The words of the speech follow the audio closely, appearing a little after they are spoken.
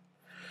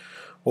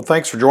Well,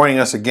 thanks for joining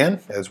us again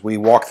as we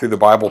walk through the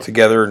Bible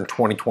together in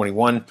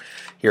 2021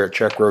 here at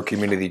Czech Road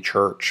Community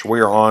Church.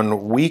 We are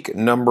on week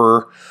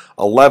number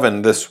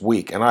 11 this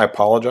week, and I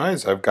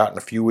apologize. I've gotten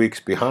a few weeks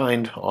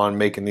behind on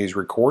making these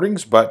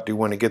recordings, but do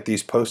want to get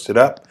these posted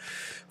up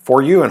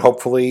for you, and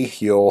hopefully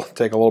you'll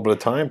take a little bit of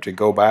time to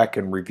go back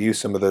and review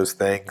some of those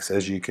things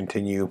as you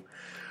continue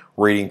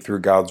reading through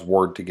God's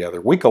Word together.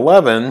 Week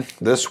 11,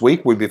 this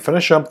week, we'll be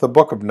finishing up the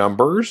book of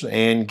Numbers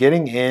and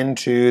getting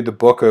into the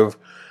book of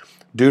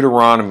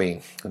Deuteronomy.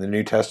 In the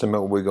New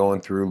Testament, we'll be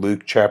going through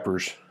Luke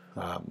chapters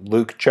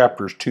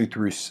 2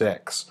 through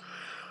 6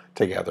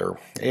 together.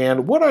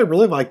 And what I'd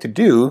really like to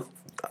do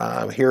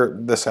here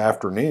this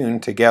afternoon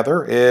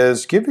together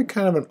is give you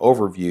kind of an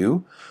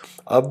overview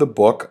of the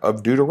book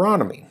of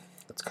Deuteronomy.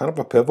 It's kind of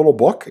a pivotal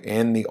book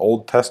in the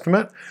Old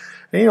Testament.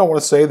 And you don't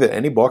want to say that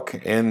any book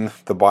in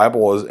the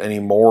Bible is any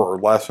more or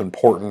less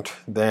important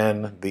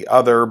than the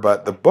other,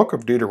 but the book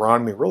of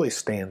Deuteronomy really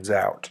stands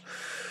out.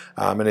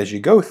 And as you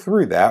go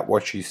through that,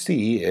 what you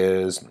see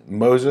is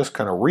Moses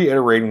kind of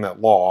reiterating that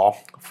law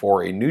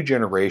for a new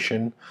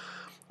generation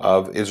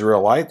of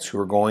Israelites who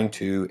are going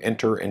to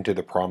enter into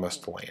the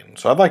promised land.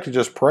 So I'd like to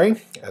just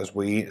pray as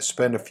we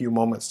spend a few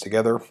moments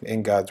together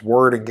in God's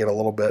Word and get a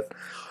little bit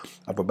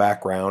of a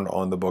background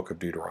on the book of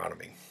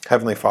Deuteronomy.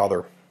 Heavenly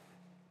Father,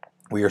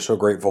 we are so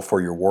grateful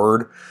for your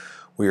Word.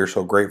 We are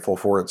so grateful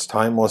for its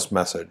timeless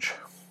message,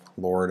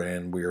 Lord,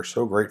 and we are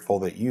so grateful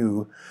that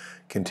you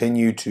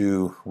continue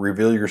to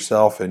reveal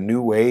yourself in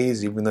new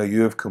ways, even though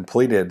you have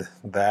completed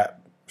that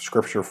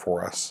scripture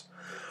for us.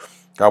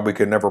 God, we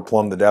could never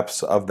plumb the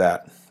depths of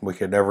that. We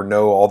could never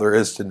know all there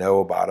is to know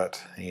about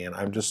it, and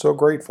I'm just so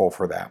grateful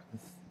for that.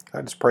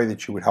 I just pray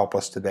that you would help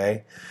us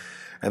today,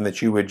 and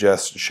that you would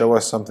just show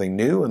us something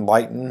new,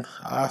 enlighten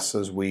us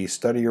as we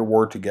study your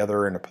word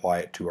together and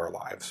apply it to our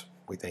lives.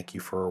 We thank you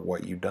for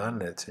what you've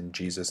done, and it's in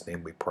Jesus'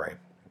 name we pray.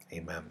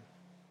 Amen.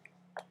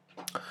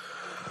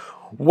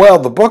 Well,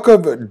 the book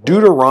of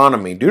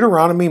Deuteronomy.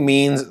 Deuteronomy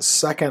means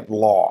second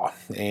law,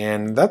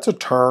 and that's a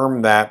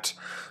term that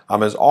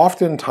is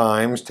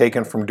oftentimes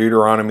taken from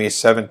Deuteronomy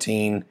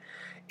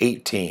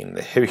 17:18.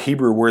 The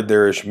Hebrew word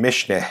there is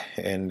mishneh,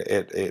 and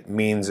it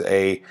means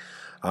a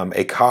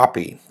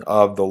copy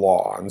of the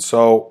law. And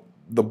so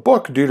the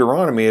book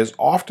Deuteronomy is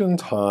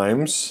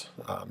oftentimes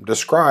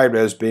described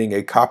as being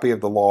a copy of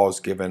the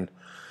laws given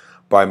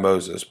by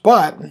Moses.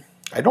 But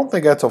I don't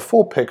think that's a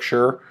full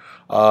picture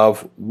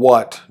of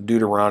what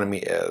Deuteronomy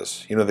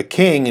is. You know, the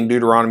king in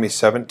Deuteronomy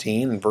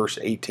 17 and verse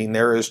 18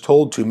 there is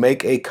told to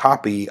make a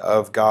copy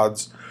of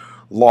God's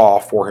law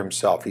for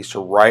himself. He's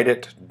to write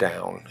it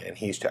down, and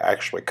he's to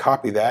actually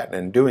copy that, and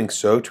in doing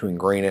so to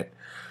ingrain it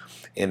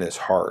in his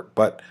heart.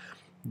 But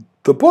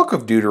the book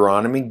of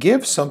Deuteronomy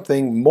gives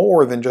something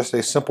more than just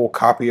a simple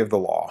copy of the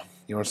law.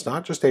 You know, it's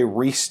not just a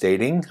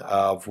restating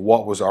of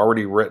what was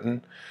already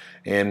written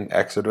in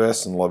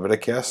Exodus and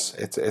Leviticus.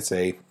 It's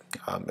a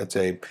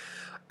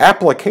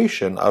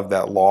application of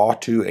that law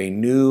to a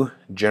new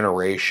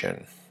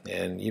generation.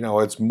 And, you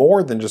know, it's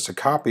more than just a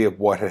copy of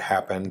what had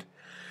happened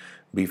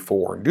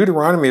before.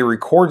 Deuteronomy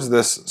records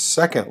this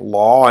second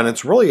law, and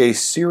it's really a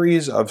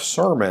series of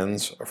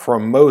sermons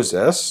from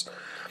Moses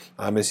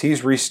as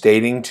he's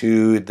restating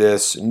to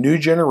this new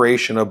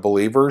generation of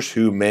believers,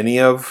 who many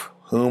of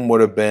whom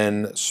would have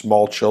been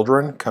small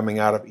children coming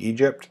out of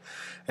Egypt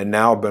and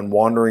now have been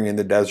wandering in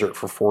the desert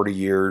for 40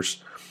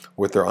 years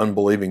with their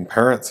unbelieving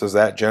parents, as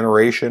that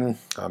generation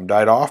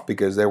died off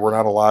because they were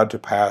not allowed to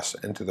pass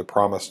into the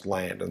promised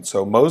land. And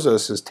so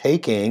Moses is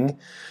taking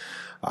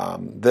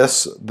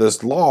this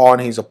law and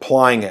he's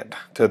applying it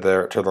to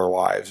their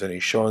lives, and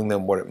he's showing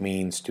them what it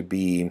means to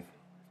be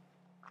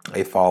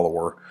a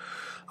follower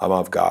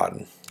of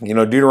God. You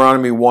know,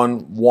 Deuteronomy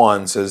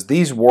 1:1 says,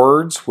 "These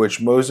words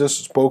which Moses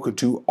spoke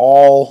to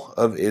all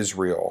of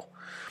Israel."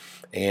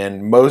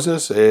 And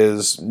Moses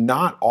is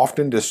not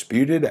often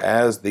disputed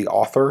as the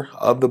author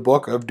of the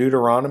book of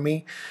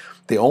Deuteronomy.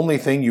 The only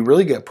thing you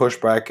really get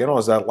pushed back in on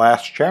is that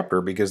last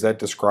chapter, because that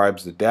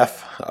describes the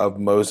death of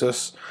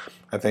Moses.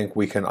 I think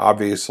we can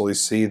obviously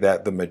see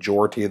that the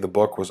majority of the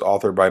book was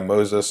authored by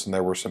Moses, and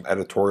there were some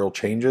editorial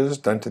changes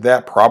done to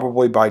that,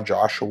 probably by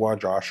Joshua.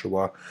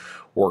 Joshua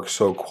worked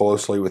so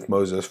closely with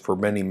Moses for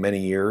many, many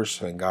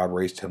years, and God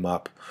raised him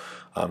up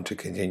to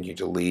continue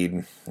to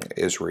lead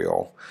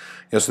Israel.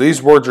 You know, so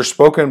these words are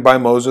spoken by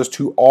Moses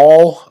to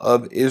all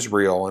of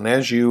Israel. And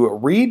as you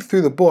read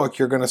through the book,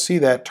 you're going to see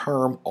that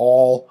term,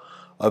 all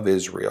of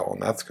Israel.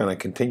 And that's going to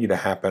continue to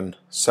happen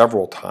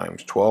several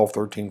times, 12,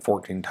 13,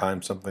 14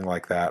 times, something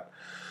like that,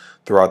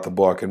 throughout the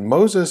book. And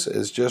Moses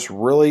is just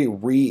really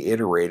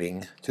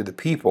reiterating to the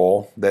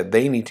people that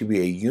they need to be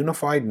a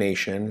unified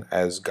nation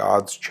as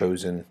God's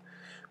chosen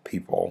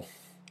people.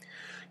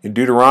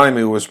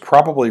 Deuteronomy was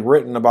probably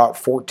written about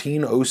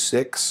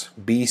 1406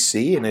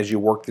 BC, and as you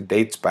work the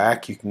dates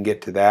back, you can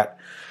get to that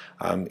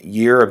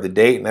year of the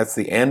date, and that's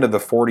the end of the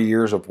 40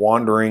 years of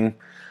wandering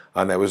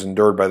that was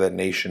endured by that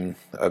nation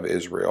of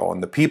Israel.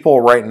 And the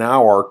people right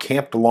now are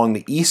camped along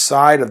the east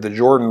side of the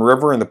Jordan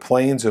River in the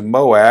plains of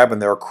Moab,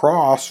 and they're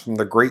across from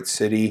the great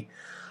city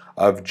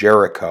of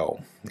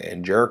Jericho.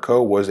 And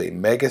Jericho was a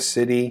mega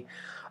city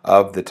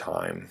of the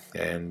time.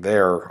 And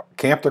they're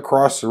camped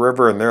across the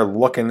river and they're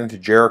looking into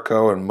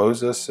Jericho, and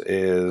Moses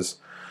is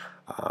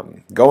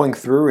going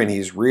through and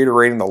he's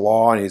reiterating the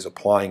law and he's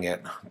applying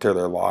it to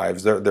their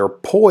lives. They're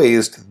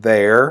poised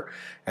there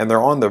and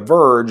they're on the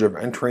verge of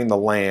entering the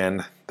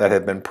land that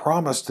had been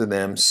promised to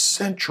them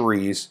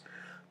centuries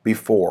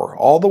before,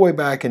 all the way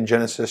back in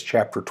Genesis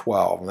chapter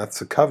 12. And that's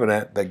the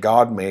covenant that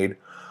God made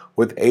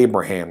with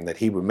Abraham, that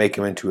he would make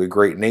him into a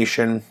great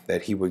nation,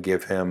 that he would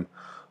give him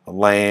a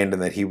land,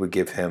 and that he would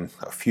give him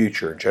a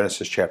future.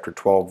 Genesis chapter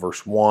 12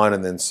 verse 1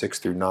 and then 6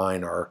 through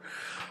 9 are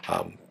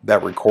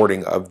that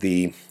recording of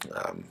the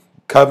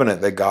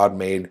covenant that God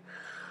made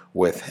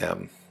with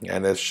him.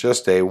 And it's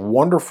just a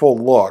wonderful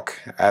look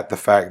at the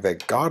fact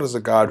that God is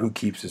a God who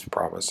keeps his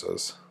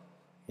promises.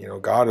 You know,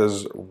 God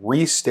is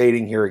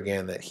restating here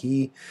again that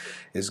he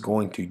is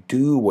going to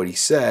do what he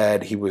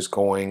said he was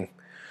going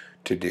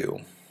to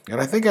do.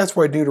 And I think that's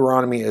why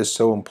Deuteronomy is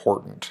so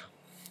important.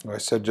 I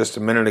said just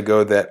a minute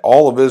ago that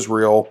all of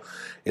Israel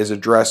is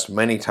addressed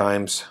many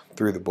times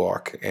through the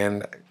book.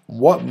 And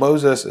what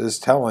Moses is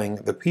telling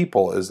the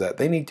people is that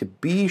they need to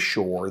be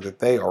sure that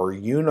they are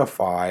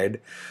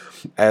unified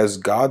as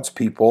God's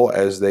people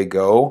as they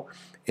go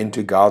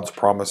into God's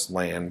promised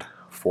land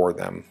for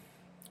them.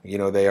 You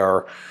know, they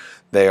are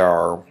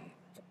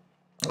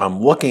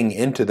looking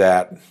into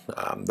that,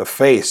 the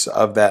face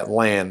of that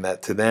land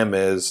that to them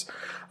is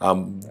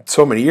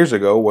so many years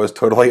ago was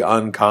totally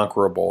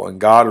unconquerable, and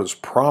God has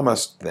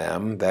promised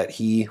them that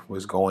he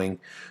was going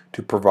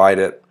to provide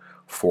it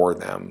for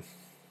them.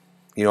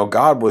 You know,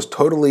 God was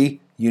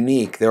totally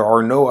unique. There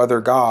are no other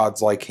gods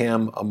like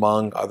him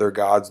among other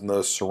gods in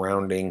those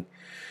surrounding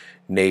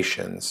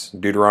nations.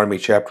 Deuteronomy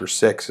chapter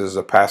 6 is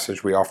a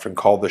passage we often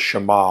call the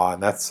Shema,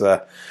 and it's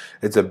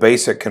a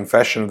basic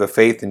confession of the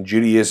faith in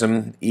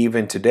Judaism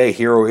even today.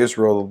 Hear, O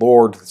Israel, the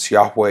Lord, it's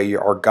Yahweh,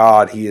 our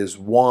God, he is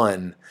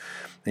one.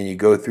 And you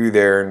go through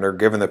there and they're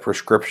given the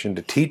prescription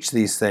to teach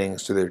these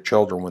things to their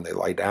children when they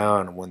lie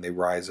down and when they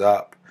rise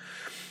up.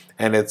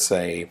 And it's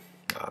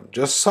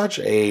just such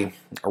a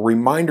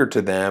reminder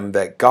to them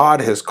that God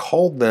has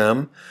called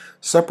them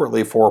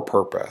separately for a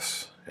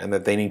purpose and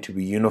that they need to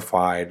be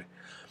unified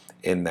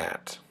in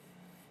that.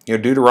 You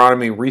know,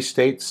 Deuteronomy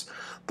restates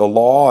the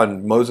law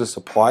and Moses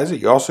applies it.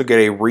 You also get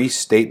a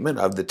restatement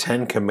of the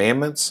 10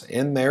 Commandments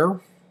in there.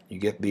 You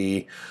get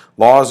the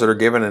laws that are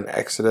given in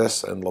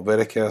Exodus and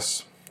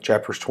Leviticus.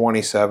 Chapters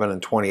 27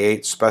 and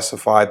 28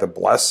 specify the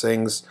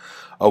blessings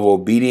of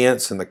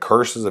obedience and the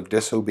curses of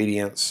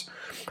disobedience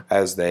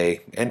as they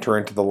enter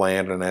into the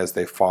land and as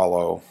they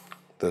follow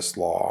this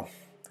law.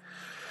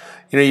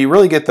 You know, you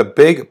really get the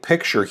big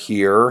picture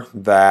here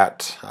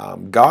that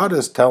God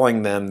is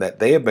telling them that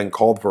they have been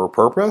called for a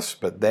purpose,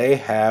 but they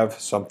have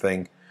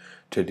something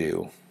to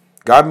do.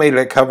 God made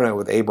a covenant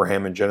with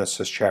Abraham in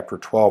Genesis chapter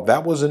 12.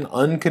 That was an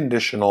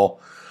unconditional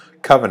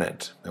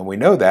covenant. And we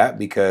know that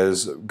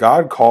because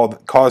God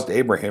caused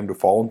Abraham to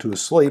fall into a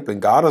sleep, and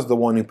God is the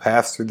one who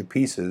passed through the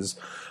pieces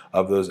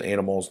of those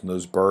animals and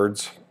those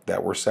birds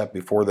that were set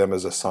before them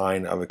as a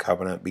sign of a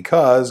covenant,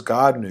 because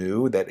God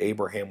knew that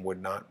Abraham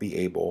would not be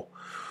able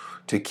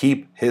to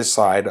keep his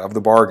side of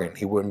the bargain.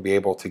 He wouldn't be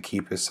able to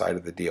keep his side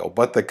of the deal.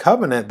 But the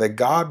covenant that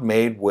God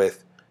made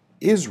with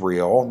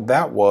Israel,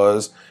 that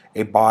was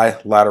a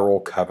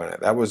bilateral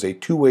covenant. That was a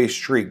two-way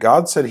street.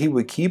 God said he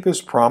would keep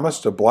his promise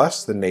to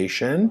bless the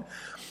nation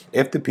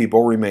if the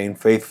people remained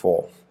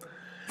faithful.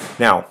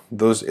 Now,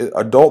 those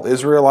adult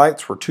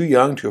Israelites were too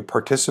young to have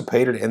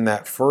participated in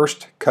that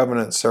first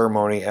covenant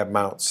ceremony at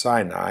Mount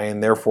Sinai,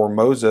 and therefore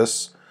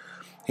Moses,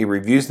 he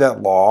reviews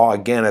that law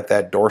again at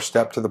that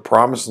doorstep to the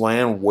promised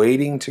land,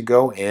 waiting to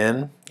go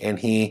in, and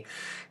he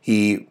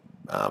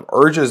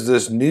urges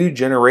this new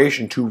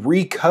generation to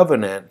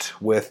recovenant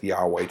with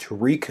Yahweh, to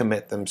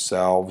recommit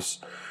themselves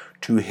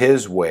to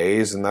his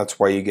ways. And that's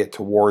why you get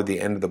toward the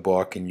end of the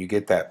book and you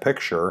get that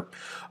picture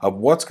of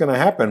what's going to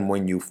happen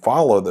when you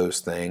follow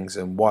those things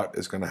and what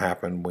is going to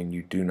happen when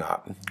you do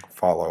not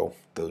follow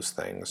those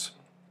things.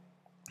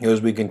 As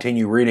we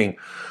continue reading,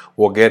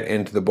 we'll get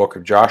into the book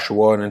of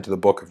Joshua and into the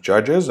book of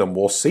Judges, and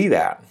we'll see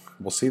that.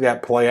 We'll see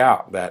that play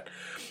out, that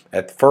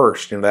at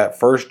first, that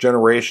first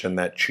generation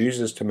that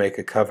chooses to make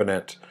a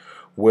covenant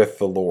with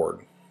the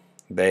Lord,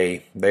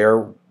 they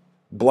are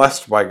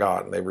blessed by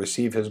God. They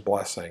receive his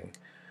blessing.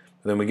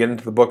 And then we get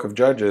into the book of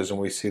Judges and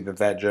we see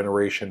that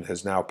generation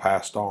has now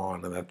passed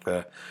on, and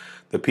that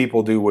the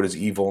people do what is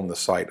evil in the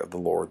sight of the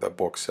Lord, that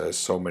book says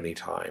so many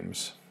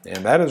times.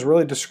 And that is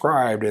really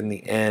described in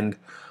the end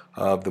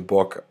of the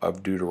book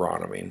of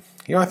Deuteronomy.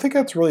 I think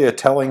that's really a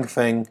telling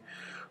thing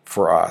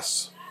for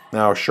us.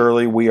 Now,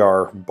 surely we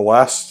are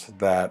blessed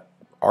that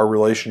our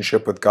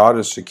relationship with God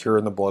is secure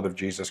in the blood of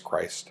Jesus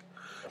Christ,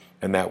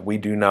 and that we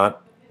do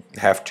not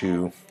have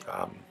to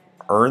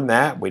earn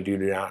that. We do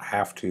not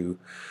have to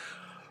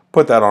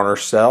put that on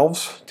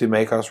ourselves to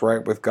make us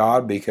right with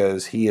God,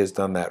 because he has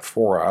done that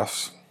for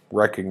us,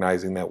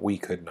 recognizing that we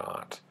could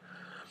not.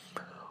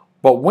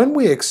 But when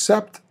we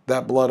accept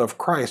that blood of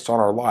Christ on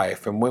our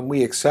life. And when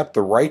we accept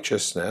the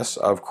righteousness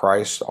of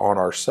Christ on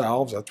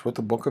ourselves, that's what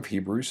the book of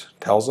Hebrews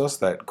tells us,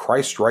 that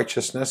Christ's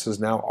righteousness is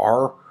now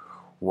our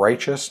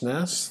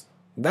righteousness.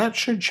 That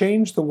should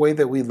change the way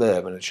that we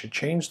live, and it should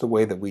change the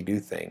way that we do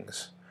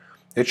things.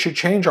 It should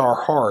change our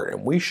heart,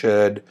 and we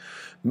should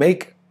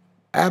make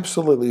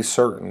absolutely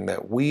certain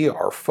that we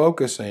are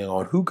focusing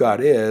on who God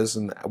is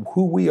and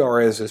who we are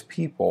as His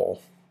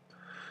people.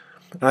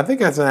 And I think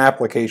that's an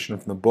application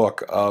from the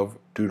book of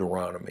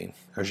Deuteronomy.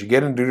 As you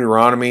get in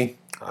Deuteronomy,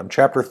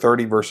 chapter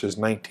 30, verses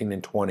 19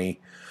 and 20,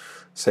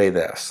 say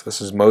this.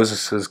 This is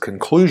Moses'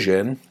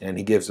 conclusion, and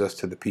he gives this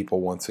to the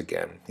people once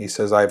again. He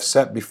says, I have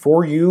set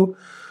before you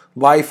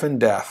life and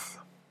death,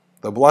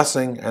 the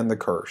blessing and the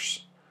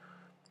curse.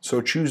 So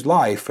choose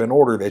life in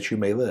order that you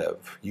may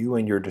live, you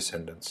and your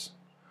descendants,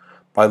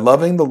 by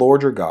loving the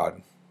Lord your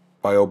God,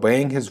 by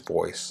obeying His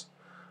voice,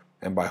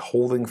 and by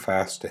holding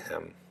fast to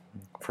Him.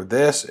 For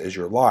this is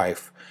your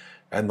life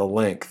and the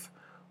length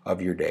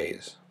of your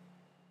days.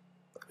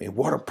 I mean,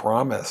 what a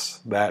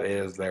promise that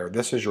is there.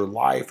 This is your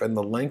life and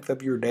the length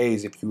of your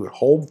days. If you would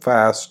hold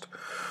fast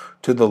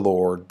to the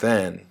Lord,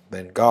 then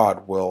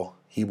God will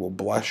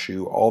bless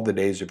you all the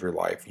days of your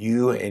life,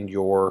 you and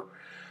your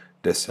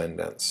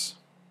descendants.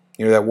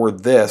 You know, that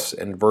word this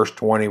in verse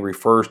 20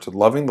 refers to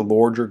loving the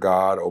Lord your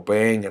God,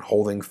 obeying and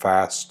holding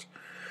fast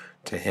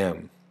to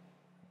Him.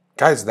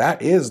 Guys,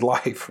 that is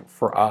life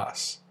for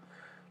us.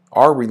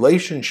 Our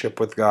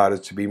relationship with God is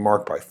to be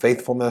marked by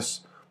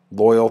faithfulness,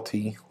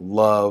 loyalty,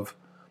 love,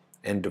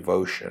 and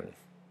devotion.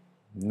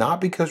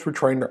 Not because we're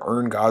trying to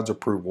earn God's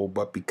approval,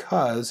 but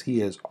because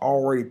He has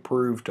already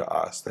proved to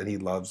us that He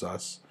loves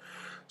us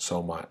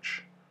so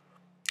much.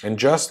 And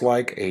just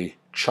like a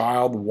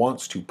child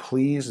wants to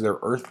please their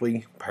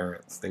earthly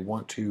parents, they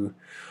want to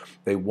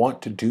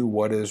do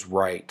what is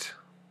right,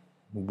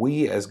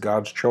 we as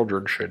God's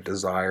children should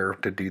desire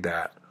to do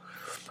that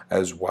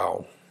as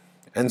well.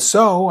 And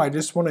so I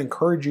just want to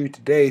encourage you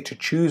today to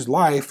choose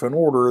life in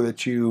order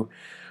that you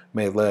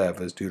may live,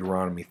 as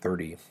Deuteronomy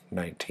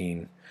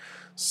 30:19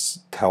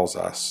 tells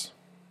us.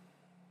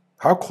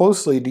 How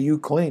closely do you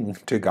cling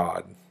to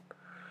God?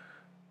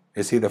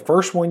 Is He the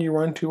first one you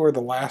run to or the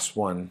last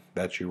one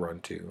that you run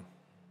to?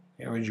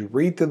 You know, as you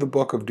read through the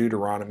book of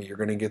Deuteronomy, you're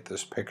going to get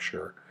this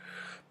picture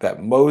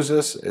that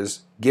Moses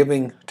is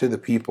giving to the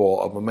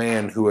people of a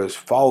man who has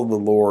followed the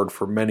Lord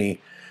for many,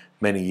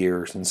 many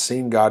years and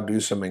seen God do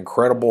some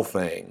incredible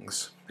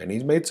things. And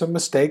he's made some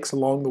mistakes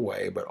along the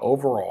way, but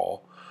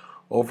overall,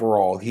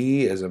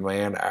 he is a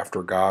man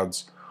after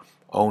God's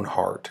own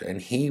heart.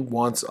 And He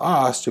wants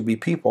us to be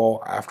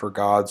people after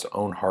God's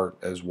own heart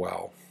as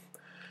well.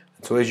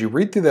 So as you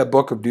read through that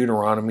book of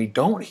Deuteronomy,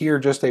 don't hear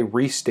just a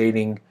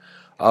restating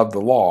of the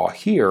law.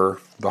 Hear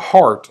the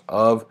heart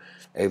of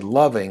a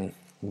loving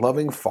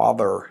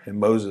father in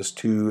Moses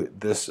to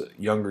this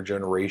younger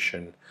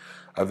generation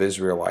of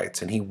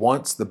Israelites. And he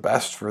wants the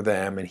best for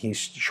them, and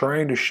he's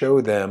trying to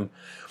show them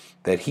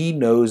that he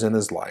knows in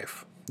his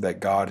life that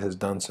God has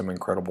done some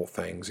incredible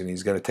things. And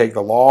he's going to take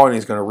the law and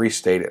he's going to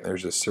restate it. And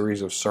there's a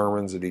series of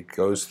sermons that he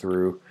goes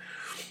through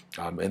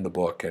in the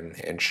book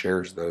and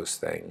shares those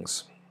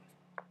things.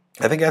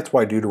 I think that's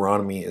why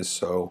Deuteronomy is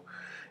so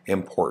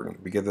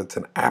important, because it's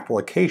an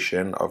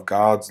application of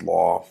God's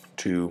law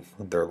to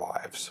their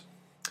lives.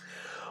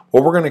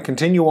 Well, we're going to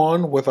continue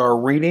on with our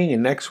reading,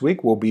 and next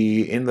week we'll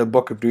be in the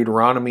book of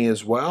Deuteronomy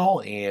as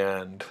well,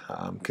 and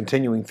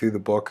continuing through the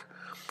book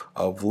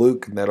of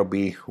Luke, and that'll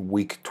be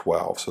week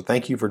 12. So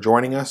thank you for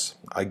joining us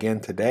again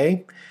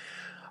today.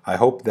 I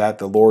hope that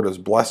the Lord is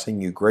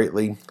blessing you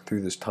greatly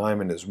through this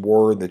time in His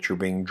Word, that you're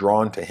being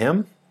drawn to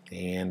Him.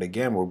 And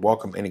again, we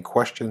welcome any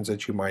questions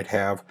that you might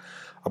have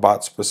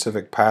about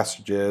specific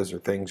passages or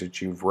things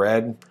that you've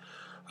read.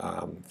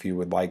 If you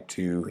would like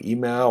to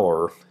email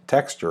or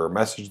text or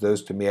message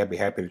those to me, I'd be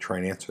happy to try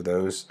and answer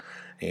those,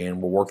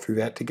 and we'll work through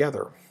that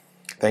together.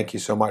 Thank you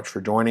so much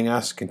for joining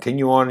us.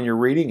 Continue on in your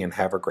reading and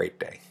have a great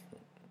day.